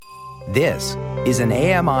This is an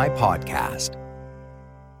AMI podcast.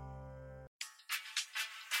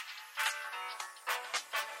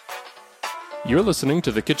 You're listening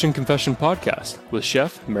to the Kitchen Confession podcast with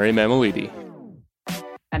Chef Mary Mammoliti.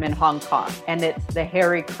 I'm in Hong Kong, and it's the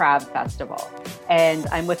Hairy Crab Festival. And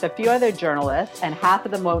I'm with a few other journalists, and half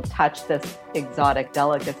of them won't touch this exotic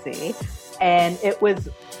delicacy. And it was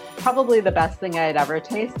probably the best thing I had ever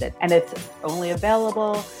tasted. And it's only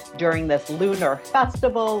available during this lunar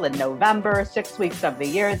festival in November, 6 weeks of the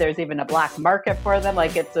year. There's even a black market for them.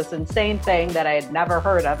 Like, it's this insane thing that I had never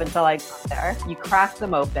heard of until I got there. You crack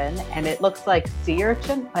them open, and it looks like sea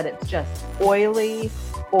urchin, but it's just oily,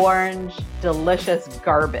 orange, delicious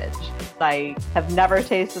garbage. I have never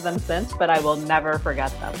tasted them since, but I will never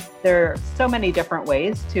forget them. There are so many different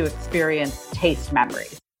ways to experience taste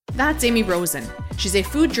memories. That's Amy Rosen. She's a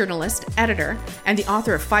food journalist, editor, and the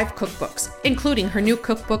author of 5 cookbooks, including her new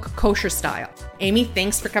cookbook, Kosher Style. Amy,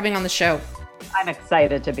 thanks for coming on the show. I'm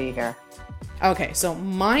excited to be here. Okay, so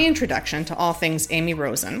my introduction to all things Amy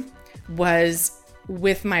Rosen was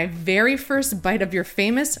with my very first bite of your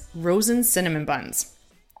famous Rosen cinnamon buns.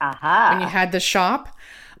 Aha. When you had the shop.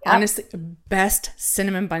 Yep. Honestly, best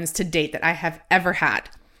cinnamon buns to date that I have ever had.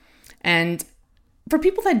 And for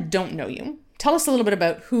people that don't know you, tell us a little bit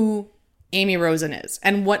about who Amy Rosen is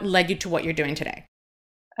and what led you to what you're doing today.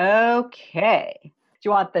 Okay. Do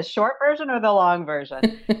you want the short version or the long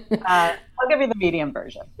version? I'll give you the medium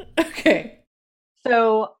version. Okay.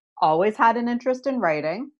 So, always had an interest in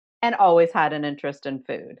writing and always had an interest in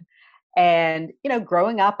food. And,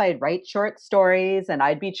 growing up, I'd write short stories and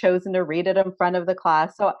I'd be chosen to read it in front of the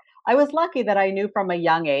class. So I was lucky that I knew from a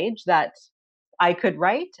young age that I could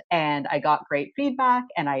write, and I got great feedback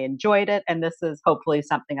and I enjoyed it. And this is hopefully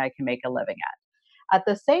something I can make a living at. At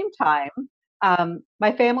the same time,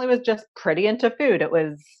 my family was just pretty into food. It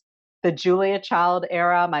was the Julia Child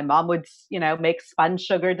era. My mom would, make spun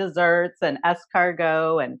sugar desserts and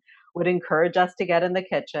escargot and would encourage us to get in the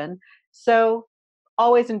kitchen. So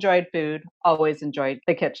always enjoyed food, always enjoyed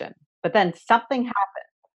the kitchen. But then something happened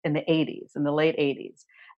in the 80s, in the late 80s,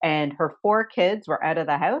 and her 4 kids were out of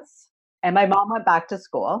the house. And my mom went back to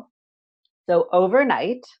school. So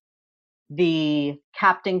overnight, the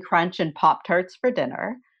Captain Crunch and Pop-Tarts for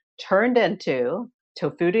dinner turned into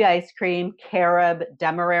Tofutti ice cream, carob,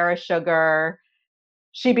 demerara sugar.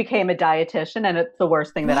 She became a dietitian, and it's the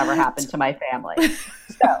worst thing that ever happened to my family.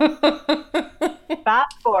 So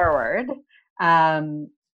fast forward,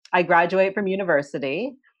 I graduate from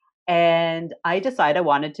university, and I decide I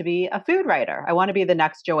wanted to be a food writer. I want to be the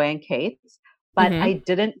next Joanne Cates, but I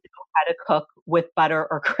didn't know how to cook with butter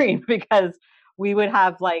or cream because we would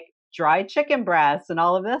have like dried chicken breasts and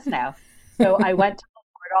all of this now. So I went to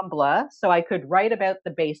Cordon Bleu so I could write about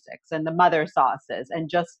the basics and the mother sauces, and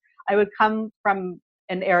I would come from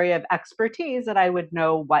an area of expertise that I would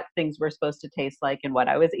know what things were supposed to taste like and what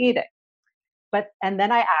I was eating. And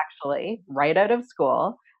then I actually, right out of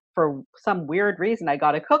school, for some weird reason, I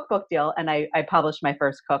got a cookbook deal and I published my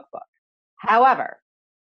first cookbook. However,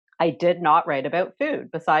 I did not write about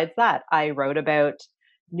food. Besides that, I wrote about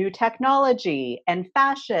new technology and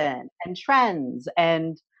fashion and trends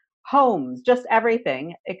and homes, just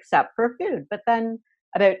everything except for food. But then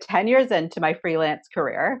about 10 years into my freelance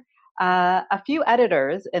career, a few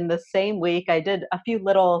editors in the same week, I did a few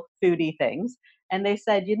little foodie things. And they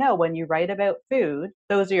said, when you write about food,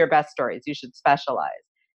 those are your best stories. You should specialize.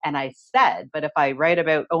 And I said, but if I write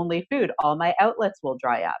about only food, all my outlets will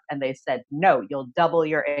dry up. And they said, no, you'll double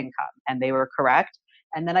your income. And they were correct.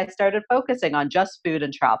 And then I started focusing on just food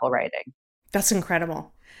and travel writing. That's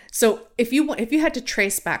incredible. So if you had to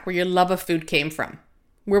trace back where your love of food came from,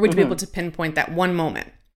 where would you be able to pinpoint that one moment?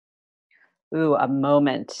 Ooh, a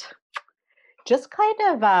moment. Just kind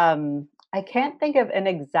of, I can't think of an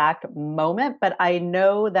exact moment, but I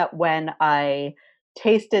know that when I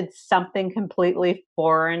tasted something completely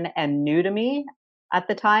foreign and new to me at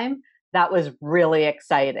the time, that was really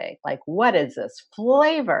exciting. Like, what is this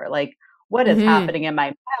flavor? Like, what is happening in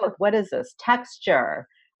my mouth? What is this texture?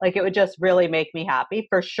 Like, it would just really make me happy.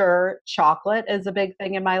 For sure, chocolate is a big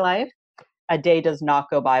thing in my life. A day does not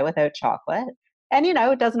go by without chocolate. And,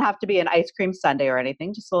 it doesn't have to be an ice cream sundae or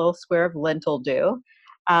anything, just a little square of Lindt will do.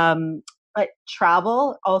 But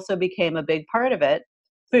travel also became a big part of it.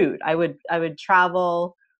 Food. I would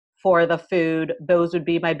travel for the food. Those would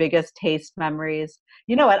be my biggest taste memories.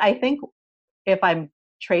 You know what? I think if I'm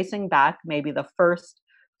tracing back maybe the first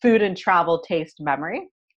food and travel taste memory,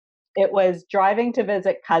 it was driving to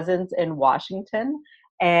visit cousins in Washington.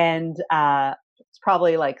 And it's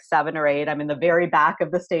probably like 7 or 8. I'm in the very back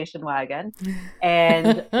of the station wagon.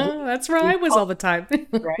 And that's where I was all the time.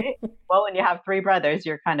 Right? Well, when you have 3 brothers,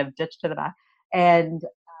 you're kind of ditched to the back. And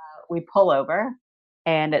we pull over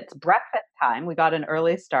and it's breakfast time. We got an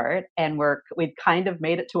early start and we'd kind of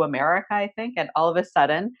made it to America, I think. And all of a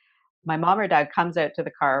sudden, my mom or dad comes out to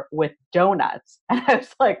the car with donuts. And I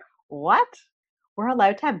was like, what? We're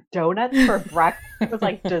allowed to have donuts for breakfast? It was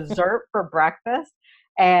like dessert for breakfast.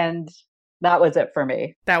 And that was it for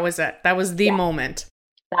me. That was it. That was the moment.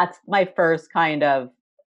 That's my first kind of,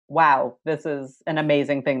 wow, this is an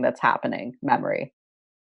amazing thing that's happening memory.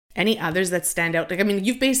 Any others that stand out? Like, I mean,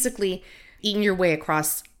 you've basically eaten your way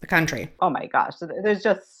across the country. Oh my gosh. There's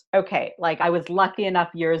just, okay. Like I was lucky enough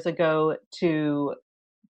years ago to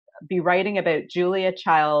be writing about Julia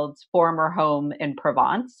Child's former home in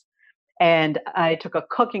Provence. And I took a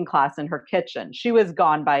cooking class in her kitchen. She was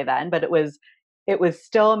gone by then, but it was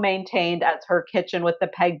still maintained as her kitchen with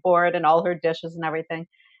the pegboard and all her dishes and everything.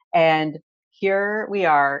 And here we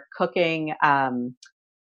are cooking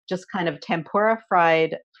just kind of tempura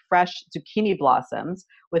fried fresh zucchini blossoms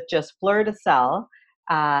with just fleur de sel,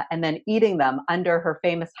 and then eating them under her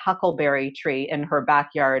famous huckleberry tree in her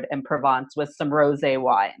backyard in Provence with some rosé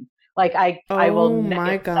wine. Like I will. Oh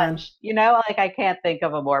my God. You know, like I can't think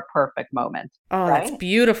of a more perfect moment. Oh, right? That's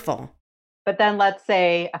beautiful. But then let's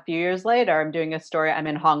say a few years later, I'm doing a story. I'm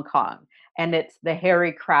in Hong Kong and it's the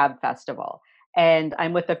Hairy Crab Festival. And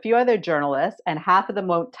I'm with a few other journalists and half of them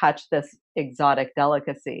won't touch this exotic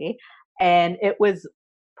delicacy. And it was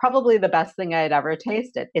probably the best thing I had ever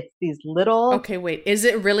tasted. It's these little... Okay, wait. Is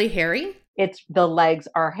it really hairy? The legs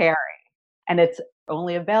are hairy. And it's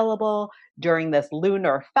only available during this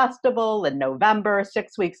lunar festival in November,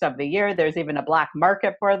 6 weeks of the year. There's even a black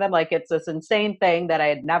market for them. Like it's this insane thing that I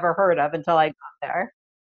had never heard of until I got there.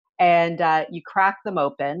 And you crack them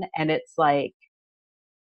open and it's like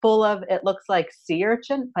full of, it looks like sea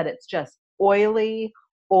urchin, but it's just oily,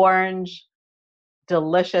 orange,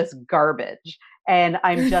 delicious garbage. And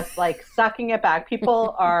I'm just like sucking it back.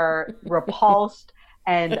 People are repulsed.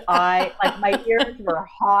 And my ears were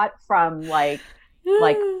hot from like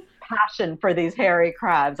passion for these hairy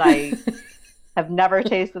crabs. I have never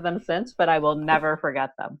tasted them since, but I will never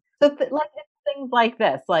forget them. So it's things like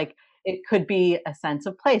this, like it could be a sense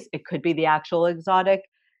of place. It could be the actual exotic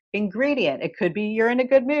ingredient. It could be you're in a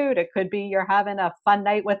good mood. It could be you're having a fun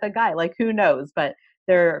night with a guy, like who knows? But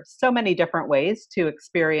there are so many different ways to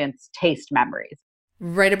experience taste memories.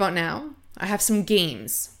 Right about now, I have some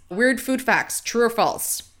games. Weird food facts, true or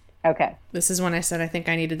false? Okay. This is when I said I think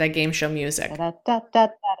I needed that game show music. Da, da, da,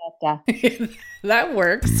 da, da, da. That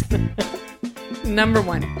works. Number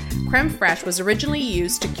 1, creme fraiche was originally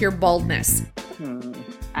used to cure baldness.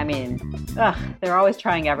 I mean, they're always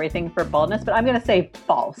trying everything for baldness, but I'm going to say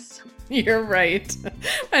false. You're right.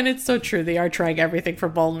 And it's so true. They are trying everything for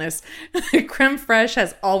baldness. Creme fraiche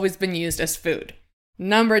has always been used as food.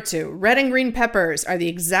 Number 2, red and green peppers are the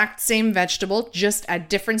exact same vegetable, just at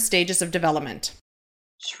different stages of development.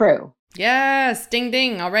 True. Yes, ding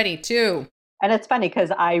ding, already 2. And it's funny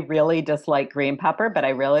because I really dislike green pepper, but I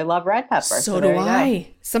really love red pepper. So do I.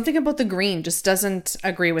 Something about the green just doesn't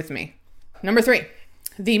agree with me. Number 3,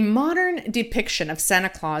 the modern depiction of Santa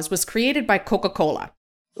Claus was created by Coca-Cola.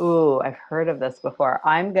 Ooh, I've heard of this before.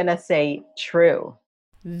 I'm going to say true.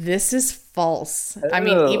 This is false. Ooh. I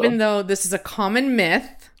mean, even though this is a common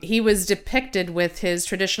myth, he was depicted with his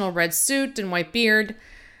traditional red suit and white beard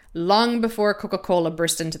long before Coca-Cola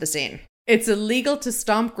burst into the scene. It's illegal to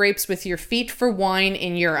stomp grapes with your feet for wine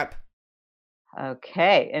in Europe.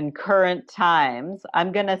 Okay, in current times,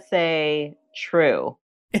 I'm going to say true.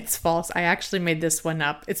 It's false. I actually made this one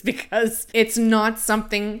up. It's because it's not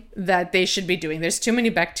something that they should be doing. There's too many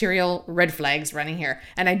bacterial red flags running here.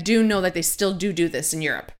 And I do know that they still do this in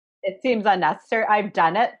Europe. It seems unnecessary. I've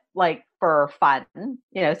done it like for fun.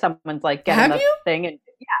 You know, someone's like getting the thing and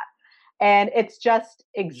and it's just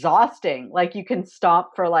exhausting. Like you can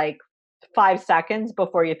stop for like 5 seconds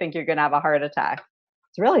before you think you're going to have a heart attack.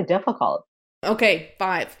 It's really difficult. Okay,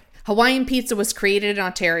 5. Hawaiian pizza was created in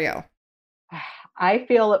Ontario. I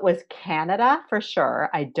feel it was Canada for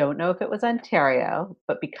sure. I don't know if it was Ontario,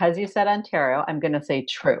 but because you said Ontario, I'm going to say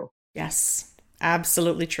true. Yes,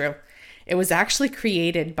 absolutely true. It was actually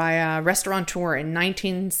created by a restaurateur in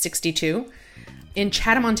 1962 in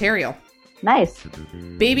Chatham, Ontario. Nice.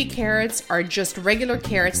 Baby carrots are just regular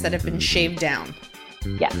carrots that have been shaved down.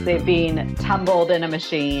 Yes, they've been tumbled in a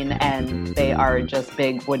machine and they are just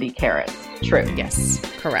big woody carrots. True. Yes,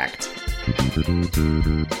 correct.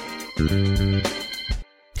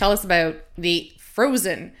 Tell us about the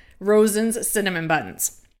frozen Rosen's cinnamon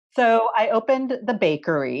buns. So I opened the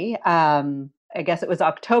bakery I guess it was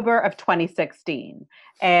October of 2016.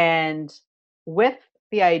 And with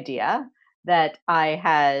the idea that I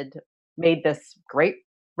had made this great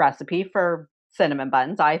recipe for cinnamon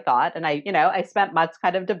buns, I thought, and I spent months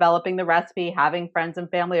kind of developing the recipe, having friends and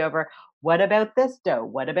family over. What about this dough?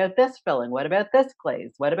 What about this filling? What about this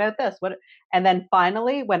glaze? What about this? And then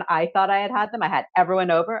finally, when I thought I had them, I had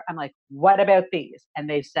everyone over. I'm like, what about these? And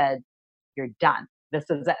they said, you're done. This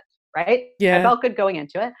is it. Right. I Yeah. felt good going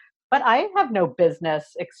into it, but I have no business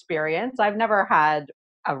experience. I've never had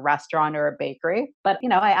a restaurant or a bakery, but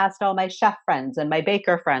I asked all my chef friends and my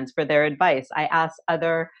baker friends for their advice. I asked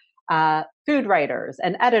other food writers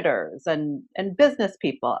and editors and business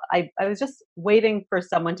people. I was just waiting for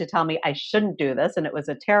someone to tell me I shouldn't do this and it was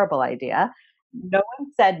a terrible idea. No one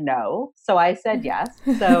said no, so I said yes.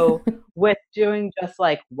 So with doing just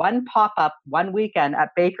like one pop-up one weekend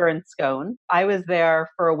at Baker and Scone, I was there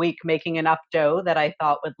for a week making enough dough that I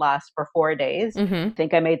thought would last for 4 days. I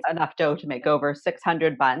think I made enough dough to make over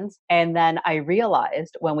 600 buns. And then I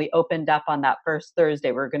realized when we opened up on that first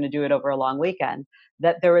Thursday, we were going to do it over a long weekend,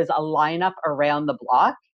 that there was a lineup around the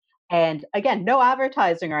block. And again, no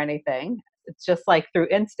advertising or anything. It's just like through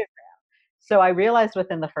Instagram. So I realized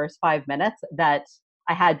within the first 5 minutes that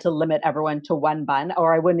I had to limit everyone to one bun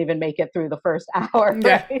or I wouldn't even make it through the first hour.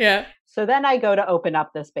 Yeah, Right? yeah. So then I go to open up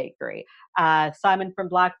this bakery. Simon from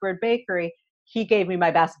Blackbird Bakery, he gave me my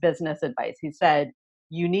best business advice. He said,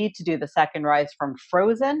 you need to do the second rise from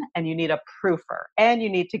frozen and you need a proofer and you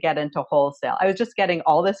need to get into wholesale. I was just getting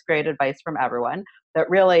all this great advice from everyone that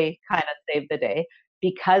really kind of saved the day.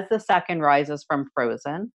 Because the second rise is from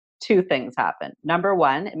frozen, 2 things happen. Number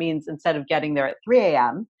one, it means instead of getting there at 3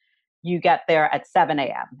 a.m., you get there at 7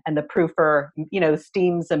 a.m. and the proofer,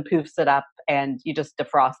 steams and poofs it up and you just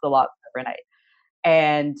defrost the logs overnight.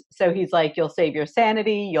 And so he's like, you'll save your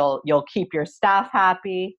sanity, you'll keep your staff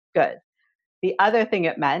happy. Good. The other thing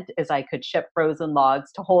it meant is I could ship frozen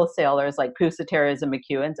logs to wholesalers like Pusateri's and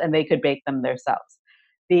McEwen's and they could bake them themselves.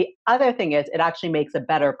 The other thing is it actually makes a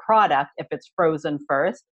better product if it's frozen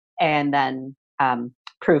first and then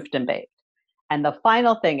proofed and baked. And the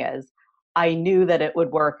final thing is I knew that it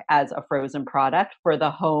would work as a frozen product for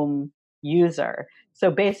the home user. So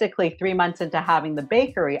basically 3 months into having the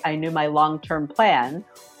bakery, I knew my long-term plan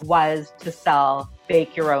was to sell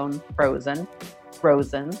bake your own frozen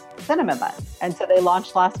cinnamon buns. And so they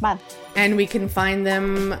launched last month. And we can find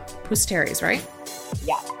them Pusateri's, right?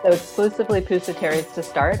 Yeah, so exclusively Pusateri's to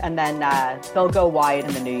start, and then they'll go wide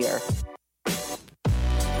in the new year.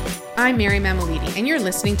 I'm Mary Mammoliti, and you're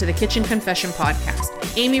listening to the Kitchen Confession Podcast.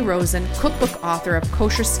 Amy Rosen, cookbook author of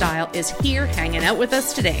Kosher Style, is here hanging out with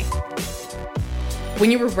us today.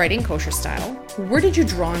 When you were writing Kosher Style, where did you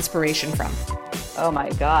draw inspiration from? Oh my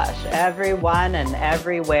gosh, everyone and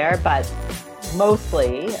everywhere, but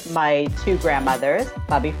mostly my 2 grandmothers,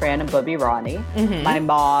 Bubby Fran and Bubby Ronnie, my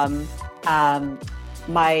mom,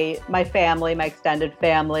 my family, my extended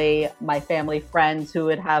family, my family friends who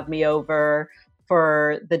would have me over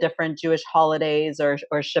for the different Jewish holidays or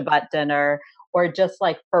Shabbat dinner, or just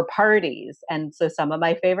like for parties. And so some of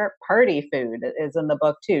my favorite party food is in the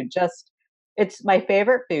book too. It's my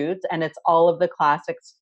favorite foods and it's all of the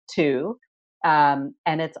classics too. And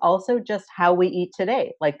it's also just how we eat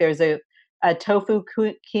today. Like there's a tofu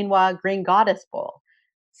quinoa green goddess bowl.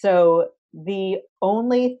 So the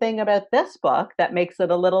only thing about this book that makes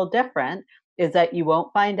it a little different is that you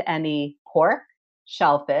won't find any pork,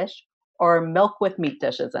 shellfish, or milk with meat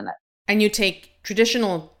dishes in it. And you take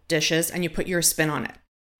traditional dishes and you put your spin on it.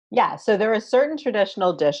 Yeah, so there are certain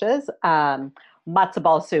traditional dishes, matzo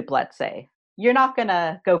ball soup, let's say. You're not going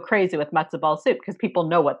to go crazy with matzo ball soup because people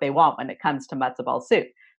know what they want when it comes to matzo ball soup.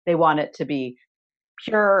 They want it to be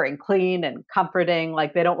pure and clean and comforting.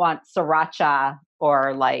 Like they don't want sriracha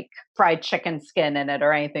or like fried chicken skin in it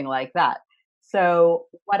or anything like that. So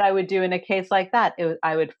what I would do in a case like that,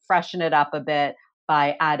 I would freshen it up a bit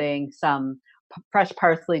by adding some fresh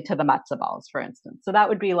parsley to the matzo balls, for instance. So that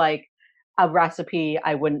would be like a recipe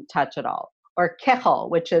I wouldn't touch at all. Or kechel,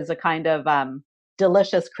 which is a kind of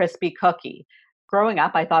delicious crispy cookie. Growing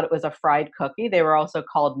up, I thought it was a fried cookie. They were also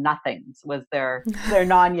called nothings, was their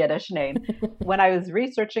non-Yiddish name. When I was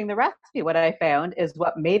researching the recipe, what I found is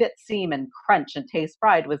what made it seem and crunch and taste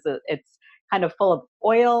fried was that it's kind of full of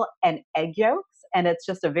oil and egg yolks. And it's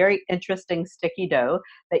just a very interesting sticky dough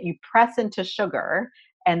that you press into sugar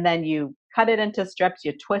and then you cut it into strips,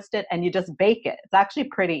 you twist it, and you just bake it. It's actually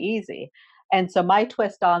pretty easy. And so my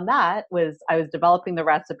twist on that was I was developing the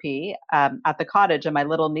recipe at the cottage and my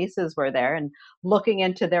little nieces were there and looking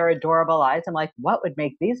into their adorable eyes. I'm like, what would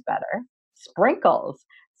make these better? Sprinkles.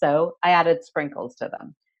 So I added sprinkles to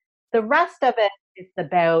them. The rest of it is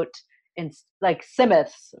about in like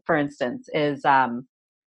simiths, for instance, is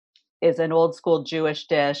an old school Jewish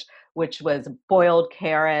dish, which was boiled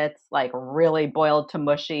carrots, like really boiled to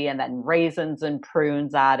mushy, and then raisins and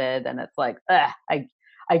prunes added. And it's like, ugh,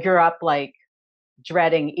 I grew up like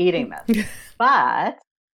dreading eating this. But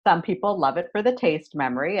some people love it for the taste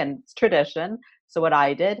memory and it's tradition. So what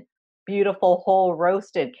I did, beautiful whole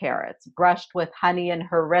roasted carrots brushed with honey and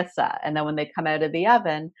harissa. And then when they come out of the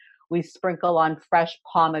oven, we sprinkle on fresh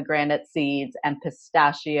pomegranate seeds and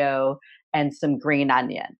pistachio and some green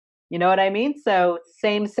onion. You know what I mean? So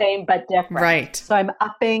same, but different. Right. So I'm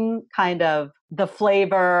upping kind of the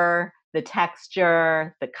flavor, the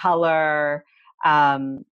texture, the color,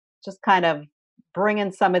 just kind of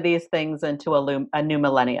bringing some of these things into a new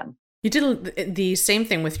millennium. You did the same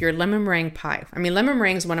thing with your lemon meringue pie. I mean, lemon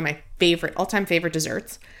meringue is one of my all-time favorite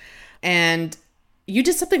desserts. And you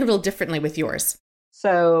did something a little differently with yours.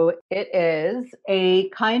 So it is a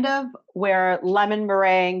kind of where lemon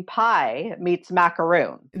meringue pie meets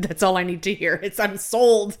macaroon. That's all I need to hear. I'm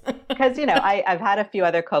sold. Because, I've had a few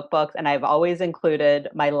other cookbooks and I've always included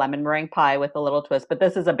my lemon meringue pie with a little twist, but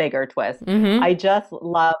this is a bigger twist. Mm-hmm. I just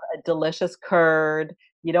love a delicious curd.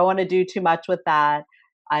 You don't want to do too much with that.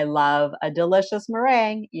 I love a delicious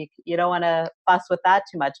meringue. You don't want to fuss with that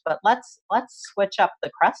too much, but let's switch up the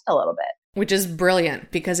crust a little bit. Which is brilliant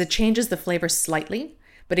because it changes the flavor slightly,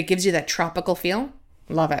 but it gives you that tropical feel.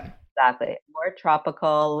 Love it. Exactly. More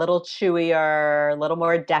tropical, a little chewier, a little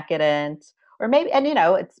more decadent. Or maybe, and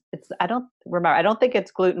it's I don't think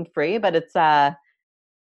it's gluten-free, but it's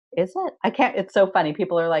is it? I can't, it's so funny.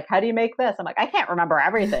 People are like, how do you make this? I'm like, I can't remember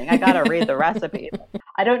everything. I got to read the recipe.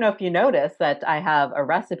 I don't know if you noticed that I have a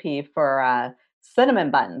recipe for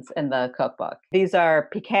cinnamon buns in the cookbook. These are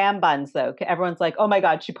pecan buns though. Everyone's like, oh my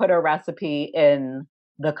God, she put a recipe in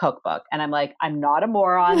the cookbook. And I'm like, I'm not a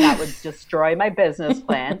moron. That would destroy my business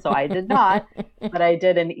plan. So I did not, but I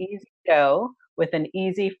did an easy dough with an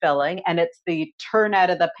easy filling. And it's the turn out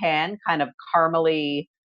of the pan kind of caramely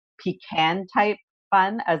pecan type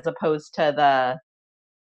bun as opposed to the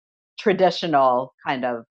traditional kind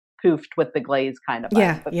of poofed with the glaze kind of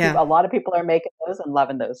bun. Yeah. A lot of people are making those and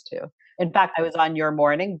loving those too. In fact, I was on Your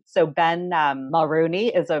Morning. So Ben Mulrooney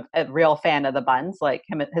is a real fan of the buns. Like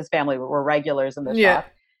him and his family were regulars in the shop.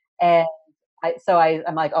 And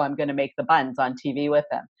I'm like, oh, I'm going to make the buns on TV with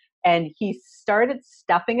him. And he started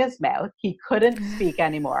stuffing his mouth. He couldn't speak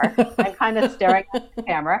anymore. I'm kind of staring at the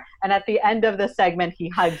camera. And at the end of the segment, he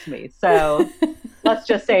hugs me. So let's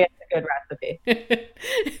just say it's a good recipe.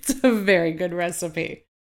 It's a very good recipe.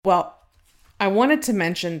 Well, I wanted to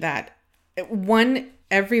mention that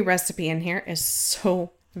every recipe in here is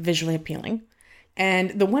so visually appealing.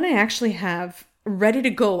 And the one I actually have ready to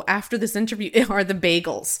go after this interview are the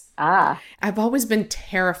bagels. I've always been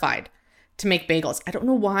terrified to make bagels. I don't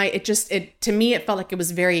know why. To me, it felt like it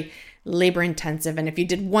was very labor intensive. And if you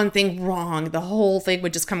did one thing wrong, the whole thing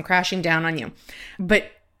would just come crashing down on you.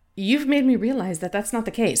 But you've made me realize that that's not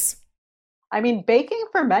the case. I mean, baking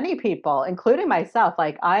for many people, including myself,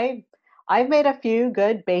 like I've made a few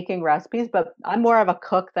good baking recipes, but I'm more of a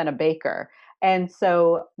cook than a baker. And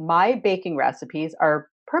so my baking recipes are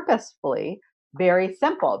purposefully very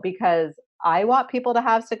simple because I want people to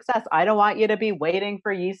have success. I don't want you to be waiting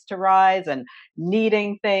for yeast to rise and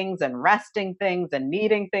kneading things and resting things and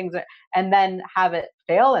kneading things and then have it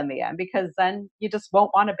fail in the end, because then you just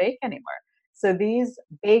won't want to bake anymore. So these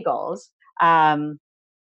bagels,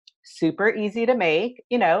 super easy to make,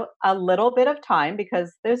 a little bit of time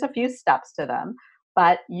because there's a few steps to them,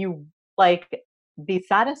 but you like the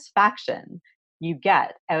satisfaction you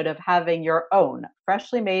get out of having your own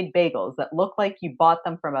freshly made bagels that look like you bought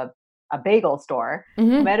them from a bagel store,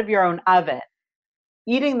 come out of your own oven,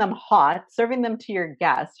 eating them hot, serving them to your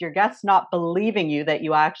guests not believing you that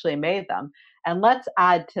you actually made them. And let's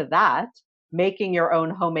add to that, making your own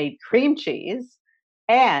homemade cream cheese.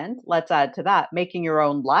 And let's add to that, making your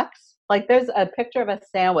own Lux. Like there's a picture of a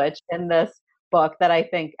sandwich in this book that I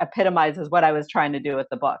think epitomizes what I was trying to do with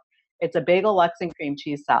the book. It's a bagel, Lux, and cream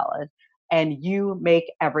cheese salad. And you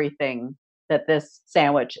make everything that this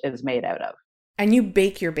sandwich is made out of. And you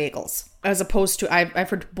bake your bagels as opposed to, I've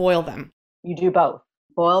heard, boil them. You do both.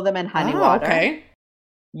 Boil them in honey water. Okay.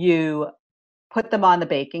 You put them on the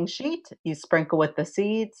baking sheet. You sprinkle with the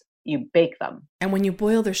seeds. You bake them. And when you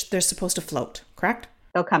boil, they're supposed to float, correct?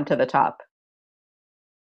 They'll come to the top.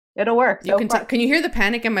 It'll work. Can you hear the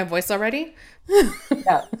panic in my voice already?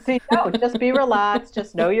 No, just be relaxed.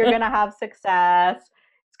 Just know you're going to have success.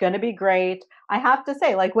 It's going to be great. I have to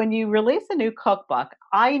say, like when you release a new cookbook,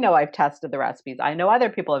 I know I've tested the recipes. I know other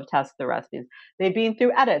people have tested the recipes. They've been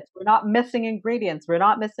through edits. We're not missing ingredients. We're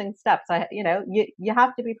not missing steps. You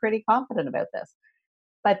have to be pretty confident about this.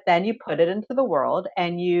 But then you put it into the world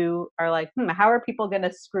and you are like, how are people going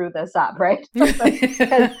to screw this up, right? Because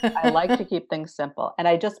I like to keep things simple. And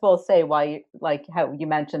I just will say, like how you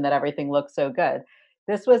mentioned that everything looks so good.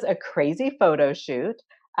 This was a crazy photo shoot.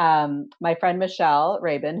 My friend Michelle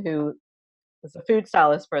Rabin, who was a food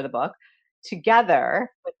stylist for the book, together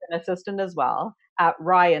with an assistant as well, at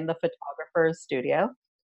Ryan, the photographer's studio,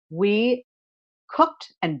 we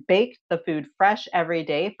cooked and baked the food fresh every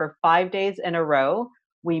day for 5 days in a row.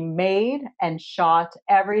 We made and shot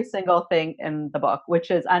every single thing in the book,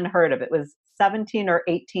 which is unheard of. It was 17 or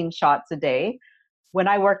 18 shots a day. When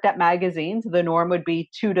I worked at magazines, the norm would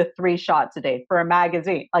be 2 to 3 shots a day for a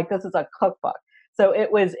magazine. Like, this is a cookbook. So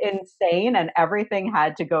it was insane, and everything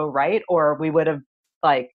had to go right, or we would have,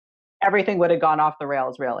 like, everything would have gone off the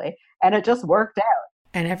rails, really. And it just worked out.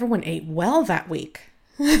 And everyone ate well that week.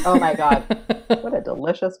 Oh my God. What a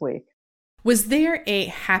delicious week. Was there a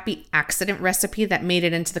happy accident recipe that made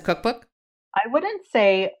it into the cookbook? I wouldn't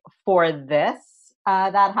say for this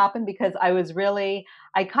that happened, because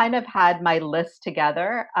I kind of had my list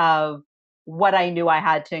together of what I knew I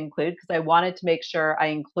had to include, because I wanted to make sure I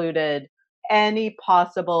included any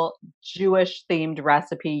possible Jewish themed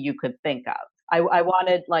recipe you could think of. I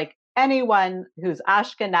wanted, like, anyone who's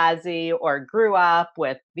Ashkenazi or grew up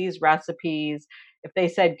with these recipes. If they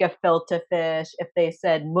said gefilte fish, if they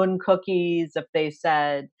said mun cookies, if they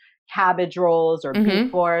said cabbage rolls or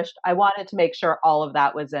beef borscht, I wanted to make sure all of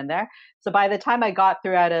that was in there. So by the time I got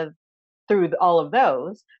through all of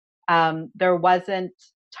those, there wasn't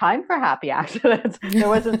time for happy accidents. There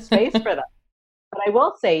wasn't space for them. But I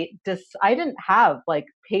will say, I didn't have like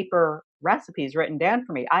paper recipes written down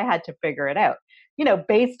for me. I had to figure it out,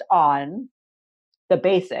 based on the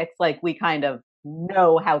basics. Like, we kind of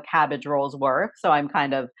know how cabbage rolls work. So I'm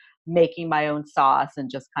kind of making my own sauce and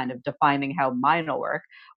just kind of defining how mine will work.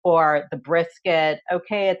 Or the brisket,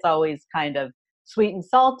 okay, it's always kind of sweet and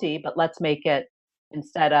salty, but let's make it,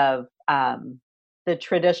 instead of the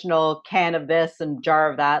traditional can of this and jar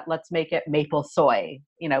of that, let's make it maple soy.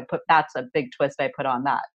 That's a big twist I put on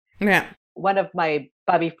that. Yeah. One of my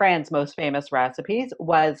Bubby Fran's most famous recipes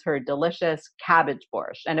was her delicious cabbage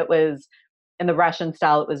borscht. And it was, in the Russian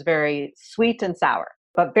style, it was very sweet and sour,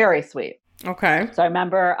 but very sweet. Okay. So I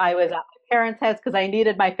remember I was at my parents' house because I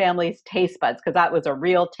needed my family's taste buds, because that was a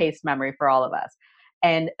real taste memory for all of us.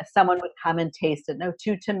 And someone would come and taste it. No,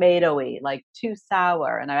 too tomatoey, like too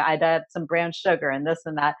sour. And I'd add some brown sugar and this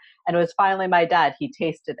and that. And it was finally my dad, he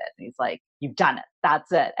tasted it. And he's like, you've done it.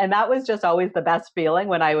 That's it. And that was just always the best feeling,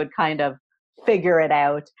 when I would kind of figure it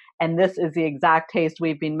out. And this is the exact taste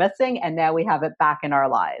we've been missing. And now we have it back in our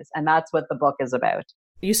lives. And that's what the book is about.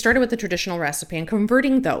 You started with the traditional recipe and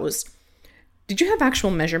converting those. Did you have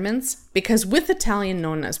actual measurements? Because with Italian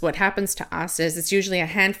nonas, what happens to us is it's usually a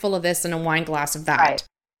handful of this and a wine glass of that. Right.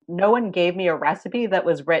 No one gave me a recipe that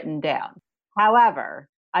was written down. However,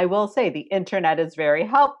 I will say the internet is very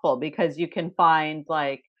helpful, because you can find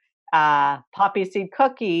like poppy seed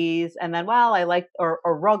cookies, and then, I like, or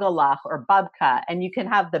rogalach or babka, and you can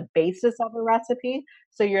have the basis of a recipe.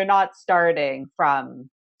 So you're not starting from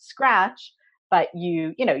scratch, but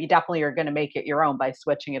you definitely are going to make it your own by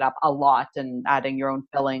switching it up a lot and adding your own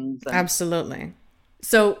fillings. Absolutely.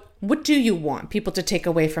 So what do you want people to take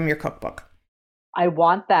away from your cookbook? I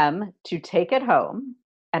want them to take it home,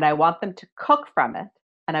 and I want them to cook from it,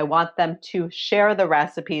 and I want them to share the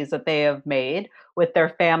recipes that they have made with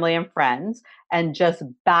their family and friends, and just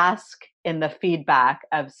bask in the feedback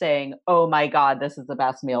of saying, oh my God, this is the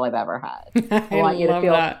best meal I've ever had. I want you to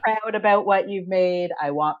feel proud about what you've made.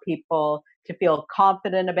 I want people to feel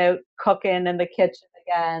confident about cooking in the kitchen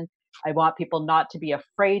again. I want people not to be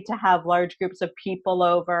afraid to have large groups of people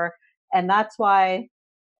over. And that's why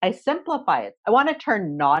I simplify it. I want to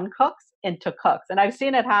turn non-cooks into cooks. And I've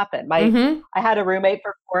seen it happen. I had a roommate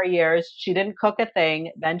for 4 years. She didn't cook a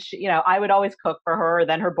thing. Then I would always cook for her.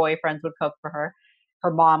 Then her boyfriends would cook for her.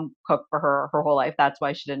 Her mom cooked for her whole life. That's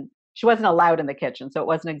why she wasn't allowed in the kitchen. So it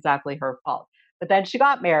wasn't exactly her fault. But then she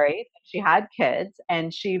got married, she had kids,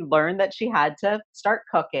 and she learned that she had to start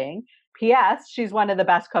cooking. P.S. She's one of the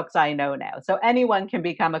best cooks I know now. So anyone can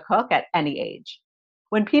become a cook at any age.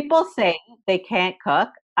 When people say they can't cook,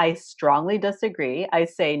 I strongly disagree. I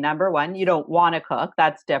say, number one, you don't want to cook.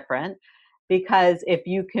 That's different. Because if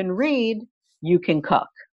you can read, you can cook.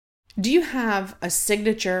 Do you have a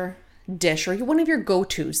signature dish or one of your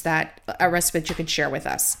go-tos, a recipe that you could share with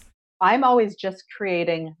us? I'm always just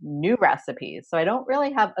creating new recipes. So I don't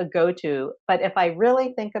really have a go-to, but if I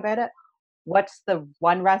really think about it, what's the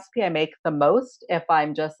one recipe I make the most if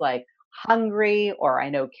I'm just like hungry, or I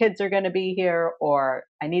know kids are going to be here, or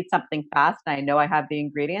I need something fast and I know I have the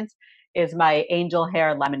ingredients, is my angel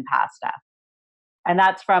hair lemon pasta. And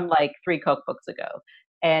that's from like 3 cookbooks ago.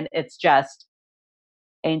 And it's just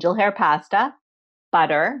angel hair pasta,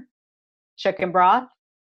 butter, chicken broth,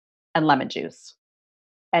 and lemon juice.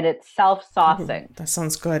 And it's self-saucing. That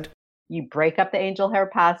sounds good. You break up the angel hair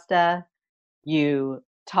pasta, you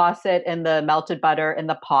toss it in the melted butter in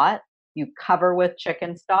the pot, you cover with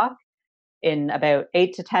chicken stock. In about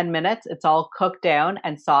 8 to 10 minutes, it's all cooked down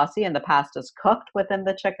and saucy, and the pasta's cooked within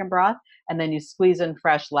the chicken broth. And then you squeeze in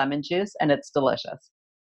fresh lemon juice, and it's delicious.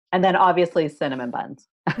 And then obviously cinnamon buns.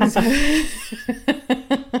 I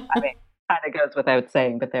mean, kind of goes without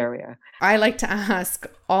saying, but there we are. I like to ask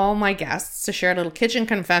all my guests to share a little kitchen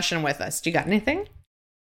confession with us. Do you got anything?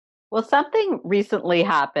 Well, something recently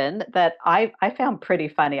happened that I found pretty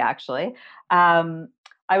funny, actually.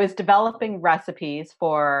 I was developing recipes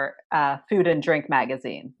for Food and Drink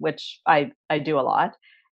magazine, which I do a lot.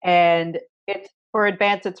 And it's for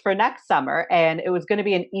next summer, and it was going to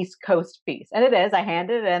be an East Coast feast. And it is. I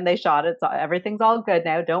handed it in, they shot it. So everything's all good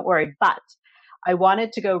now. Don't worry. But I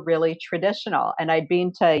wanted to go really traditional. And I'd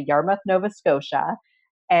been to Yarmouth, Nova Scotia,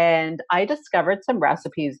 and I discovered some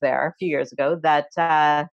recipes there a few years ago that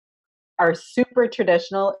are super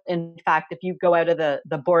traditional. In fact, if you go out of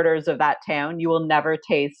the borders of that town, you will never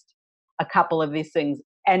taste a couple of these things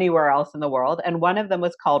anywhere else in the world. And one of them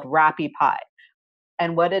was called Rappy Pie.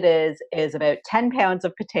 And what it is about 10 pounds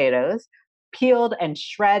of potatoes, peeled and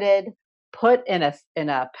shredded, put in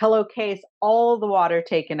a pillowcase, all the water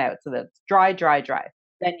taken out so that it's dry.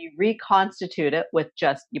 Then you reconstitute it with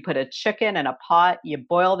you put a chicken in a pot, you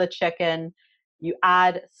boil the chicken, you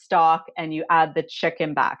add stock, and you add the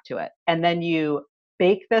chicken back to it. And then you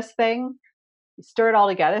bake this thing, you stir it all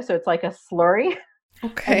together so it's like a slurry.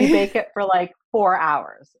 Okay. And you bake it for like 4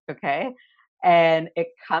 hours. Okay. And it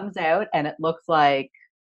comes out and it looks like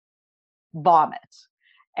vomit.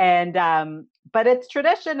 And but it's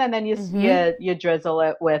tradition. And then you drizzle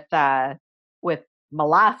it with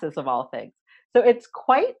molasses of all things. So it's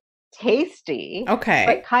quite tasty. Okay.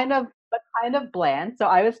 But kind of bland. So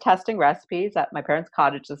I was testing recipes at my parents'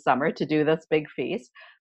 cottage this summer to do this big feast.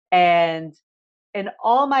 And in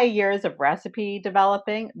all my years of recipe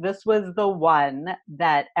developing, this was the one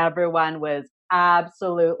that everyone was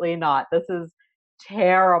absolutely not. This is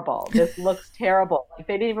terrible. This looks terrible. Like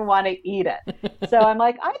they didn't even want to eat it. So I'm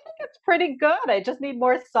like, I think it's pretty good. I just need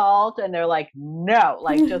more salt. And they're like, no,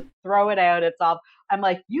 like just throw it out. It's all. I'm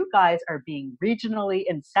like, you guys are being regionally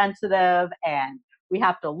insensitive, and we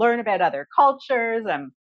have to learn about other cultures.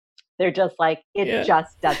 And they're just like, it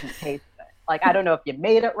just doesn't taste good. Like, I don't know if you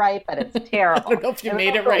made it right, but it's terrible. I don't know if you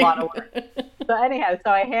made it right. A lot of work. So anyhow,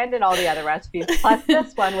 so I handed all the other recipes, plus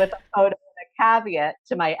this one with a photo and a caveat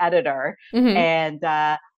to my editor. Mm-hmm. And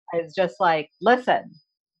I was just like, listen,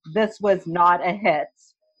 this was not a hit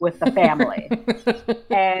with the family.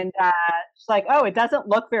 And she's like, oh, it doesn't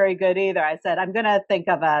look very good either. I said, I'm going to think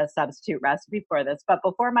of a substitute recipe for this. But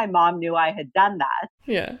before my mom knew I had done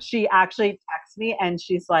that, she actually texted me and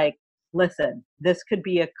she's like, listen, this could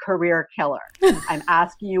be a career killer. I'm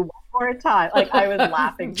asking you one more time. Like, I was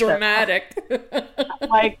laughing. Dramatic.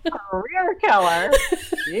 Like, career killer?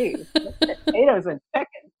 Jeez. Potatoes and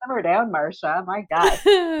chicken. Simmer down, Marcia. My God.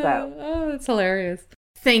 So. Oh, that's hilarious.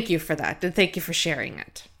 Thank you for that. And thank you for sharing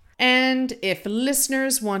it. And if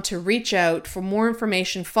listeners want to reach out for more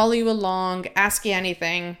information, follow you along, ask you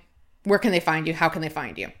anything, where can they find you? How can they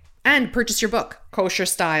find you? And purchase your book, Kosher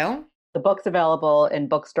Style. The book's available in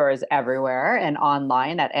bookstores everywhere and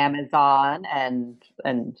online at Amazon and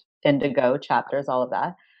Indigo Chapters, all of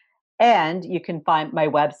that. And you can find my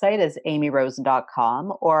website is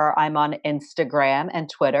amyrosen.com, or I'm on Instagram and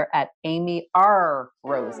Twitter at Amy R.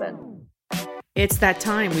 Rosen. It's that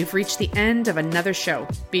time. We've reached the end of another show.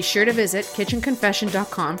 Be sure to visit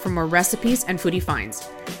kitchenconfession.com for more recipes and foodie finds.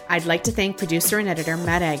 I'd like to thank producer and editor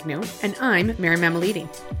Matt Agnew, and I'm Mary Mamalidi.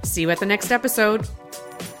 See you at the next episode.